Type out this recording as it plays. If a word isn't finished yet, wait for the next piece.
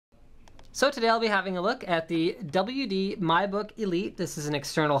So today I'll be having a look at the WD MyBook Elite. This is an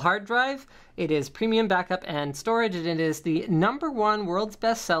external hard drive. It is premium backup and storage, and it is the #1 world's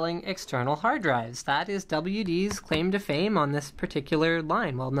best-selling external hard drives. That is WD's claim to fame on this particular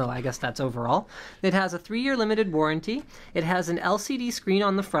line. Well, no, I guess that's overall. It has a 3-year limited warranty. It has an LCD screen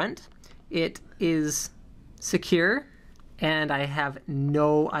on the front. It is secure, and I have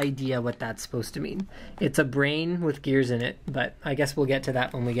no idea what that's supposed to mean. It's a brain with gears in it, but I guess we'll get to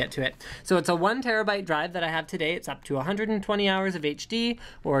that when we get to it. So it's a 1 terabyte drive that I have today. It's up to 120 hours of HD,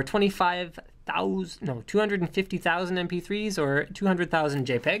 or 250,000 MP3s, or 200,000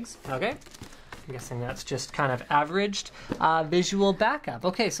 JPEGs. Okay, I'm guessing that's just kind of averaged. Visual backup.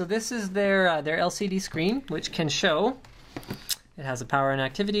 Okay, so this is their LCD screen, which can show. It has a power and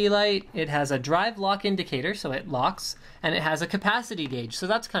activity light, it has a drive lock indicator, so it locks, and it has a capacity gauge, so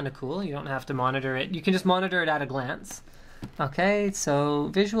that's kind of cool. You don't have to monitor it, you can just monitor it at a glance. Okay,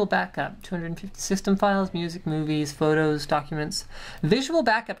 so visual backup, 250 system files, music, movies, photos, documents. Visual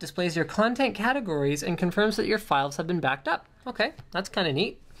backup displays your content categories and confirms that your files have been backed up. Okay, that's kind of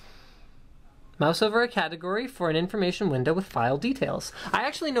neat. Mouse over a category for an information window with file details. I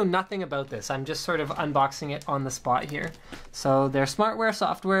actually know nothing about this. I'm just sort of unboxing it on the spot here. So their smartware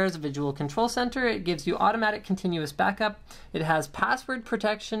software is a visual control center. It gives you automatic continuous backup. It has password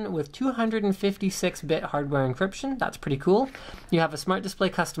protection with 256-bit hardware encryption. That's pretty cool. You have a smart display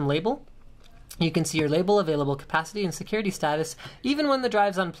custom label. You can see your label, available capacity, and security status even when the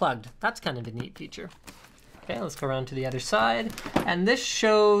drive's unplugged. That's kind of a neat feature. Okay, let's go around to the other side. And this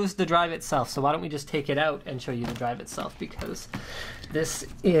shows the drive itself. So why don't we just take it out and show you the drive itself, because this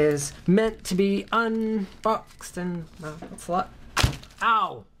is meant to be unboxed and that's a lot.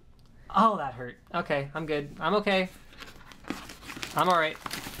 Ow! Oh, that hurt. Okay, I'm good. I'm okay. I'm all right.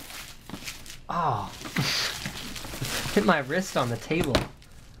 Oh, hit my wrist on the table.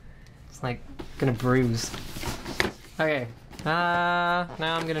 It's like gonna bruise. Okay, now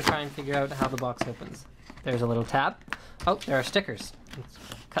I'm gonna try and figure out how the box opens. There's a little tab. Oh, there are stickers. Let's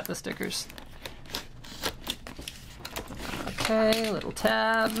cut the stickers. Okay, little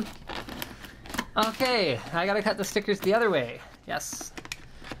tab. Okay, I gotta cut the stickers the other way. Yes.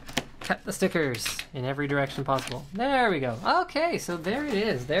 Cut the stickers in every direction possible. There we go. Okay, so there it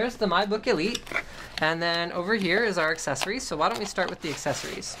is. There's the MyBook Elite. And then over here is our accessories. So why don't we start with the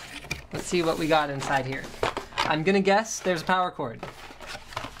accessories? Let's see what we got inside here. I'm gonna guess there's a power cord.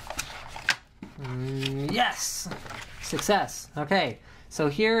 Yes! Success. Okay, so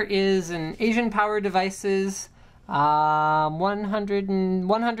here is an Asian Power Devices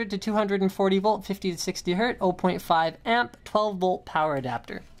 100 to 240 volt, 50 to 60 hertz, 0.5 amp, 12 volt power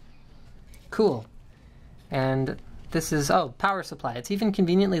adapter. Cool. And this is, oh, power supply. It's even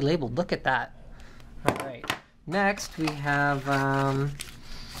conveniently labeled. Look at that. All right. Next we have,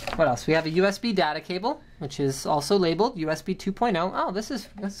 what else? We have a USB data cable, which is also labeled USB 2.0. Oh, this is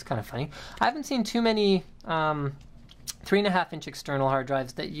kind of funny. I haven't seen too many 3.5-inch external hard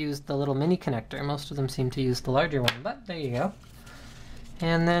drives that use the little mini connector. Most of them seem to use the larger one, but there you go.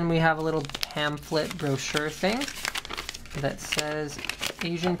 And then we have a little pamphlet brochure thing that says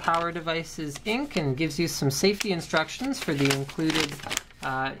Asian Power Devices Inc. and gives you some safety instructions for the included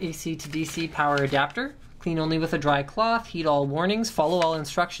AC to DC power adapter. Clean only with a dry cloth, heed all warnings, follow all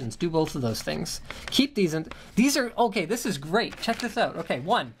instructions. Do both of those things. Keep these in, these are, okay, this is great. Check this out. Okay,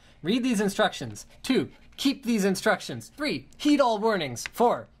 1, read these instructions. 2, keep these instructions. 3, heed all warnings.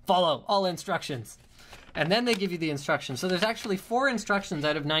 4, follow all instructions. And then they give you the instructions. So there's actually 4 instructions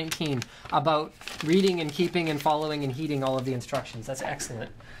out of 19 about reading and keeping and following and heeding all of the instructions. That's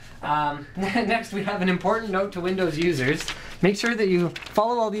excellent. Next, we have an important note to Windows users. Make sure that you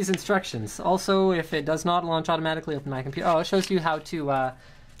follow all these instructions. Also, if it does not launch automatically, open my computer. Oh, it shows you how to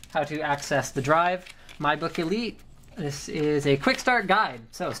access the drive. MyBook Elite. This is a quick start guide.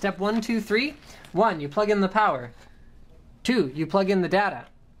 So, step 1, 2, 3. 1, you plug in the power. 2, you plug in the data.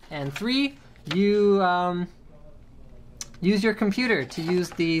 And 3, you use your computer to use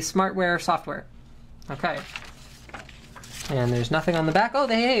the smartware software. Okay. And there's nothing on the back. Oh,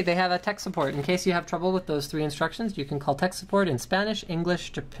 they have a tech support. In case you have trouble with those 3 instructions, you can call tech support in Spanish,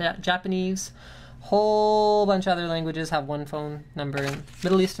 English, Japanese, whole bunch of other languages have one phone number in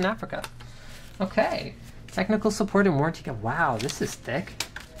Middle East and Africa. Okay. Technical support and warranty guide. Wow, this is thick.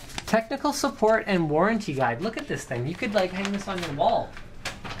 Technical support and warranty guide. Look at this thing. You could like hang this on your wall.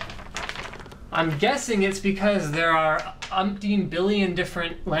 I'm guessing it's because there are umpteen billion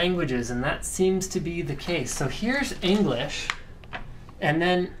different languages, and that seems to be the case. So here's English, and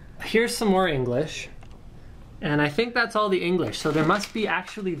then here's some more English, and I think that's all the English. So there must be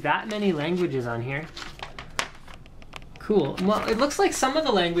actually that many languages on here. Cool. Well, it looks like some of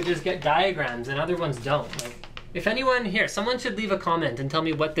the languages get diagrams and other ones don't. Like, if anyone here, someone should leave a comment and tell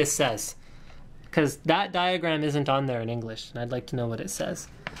me what this says. Because that diagram isn't on there in English, and I'd like to know what it says.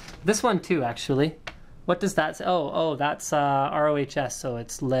 This one too, actually. What does that say? Oh, that's ROHS, so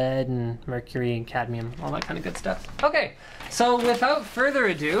it's lead and mercury and cadmium, all that kind of good stuff. Okay, so without further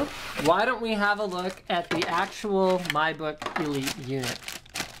ado, why don't we have a look at the actual MyBook Elite unit.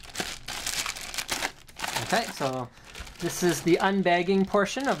 Okay, so this is the unbagging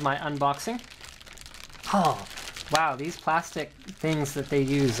portion of my unboxing. Oh, wow, these plastic things that they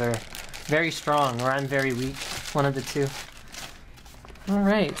use are very strong, or I'm very weak, one of the two.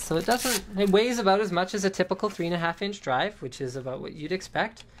 Alright, so it weighs about as much as a typical 3.5-inch drive, which is about what you'd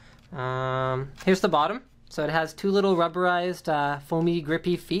expect. Here's the bottom. So it has two little rubberized, foamy,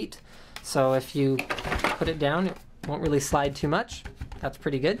 grippy feet. So if you put it down, it won't really slide too much. That's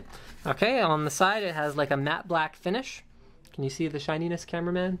pretty good. Okay, on the side it has like a matte black finish. Can you see the shininess,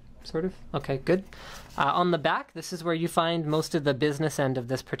 cameraman? Sort of? Okay, good. On the back, this is where you find most of the business end of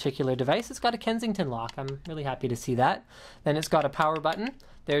this particular device. It's got a Kensington lock. I'm really happy to see that. Then it's got a power button.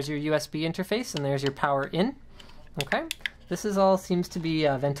 There's your USB interface, and there's your power in. Okay, this is all seems to be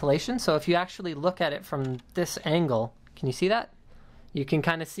ventilation. So if you actually look at it from this angle, can you see that? You can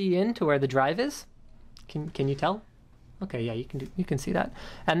kind of see into where the drive is. Can you tell? Okay, yeah, you can see that.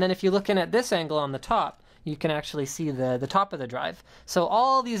 And then if you're looking at this angle on the top, you can actually see the top of the drive. So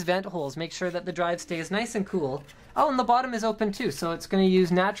all these vent holes make sure that the drive stays nice and cool. Oh, and the bottom is open too, so it's going to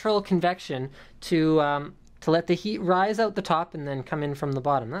use natural convection to let the heat rise out the top and then come in from the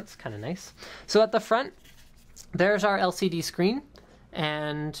bottom. That's kind of nice. So at the front, there's our LCD screen,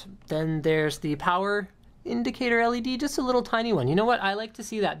 and then there's the power indicator LED, just a little tiny one. You know what? I like to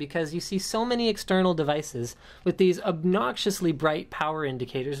see that because you see so many external devices with these obnoxiously bright power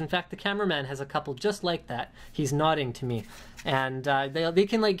indicators. In fact, the cameraman has a couple just like that. He's nodding to me. And they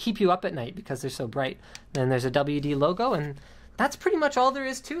can like keep you up at night because they're so bright. Then there's a WD logo, and that's pretty much all there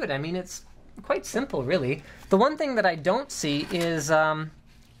is to it. I mean, it's quite simple, really. The one thing that I don't see is a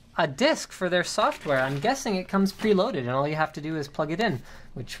disk for their software. I'm guessing it comes preloaded, and all you have to do is plug it in,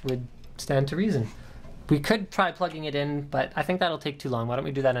 which would stand to reason. We could try plugging it in, but I think that'll take too long. Why don't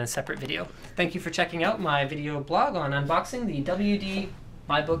we do that in a separate video? Thank you for checking out my video blog on unboxing the WD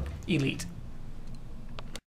MyBook Elite.